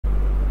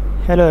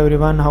Hello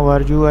everyone, how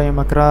are you? I am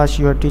Akrash,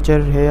 your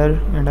teacher here,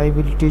 and I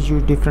will teach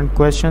you different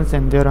questions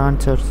and their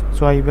answers.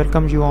 So I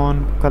welcome you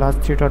on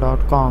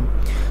classtheta.com.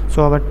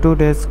 So our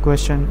today's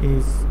question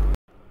is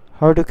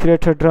how to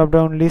create a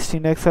drop-down list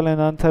in Excel,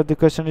 and answer the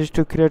question is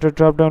to create a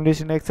drop-down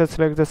list in Excel.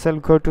 Select the cell,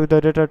 go to the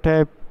data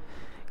tab,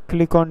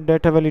 click on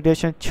data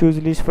validation,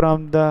 choose list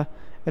from the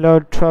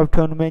allowed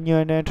drop-down menu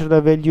and enter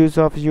the values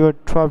of your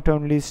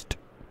drop-down list.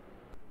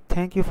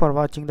 Thank you for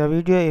watching the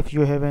video. If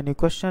you have any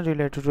question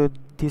related to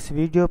this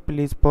video,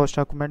 please post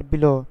a comment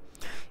below.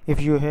 If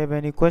you have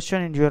any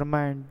question in your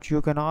mind,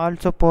 you can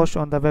also post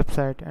on the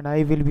website and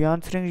I will be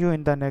answering you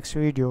in the next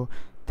video.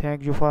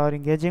 Thank you for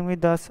engaging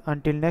with us.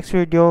 Until next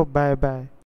video, bye bye.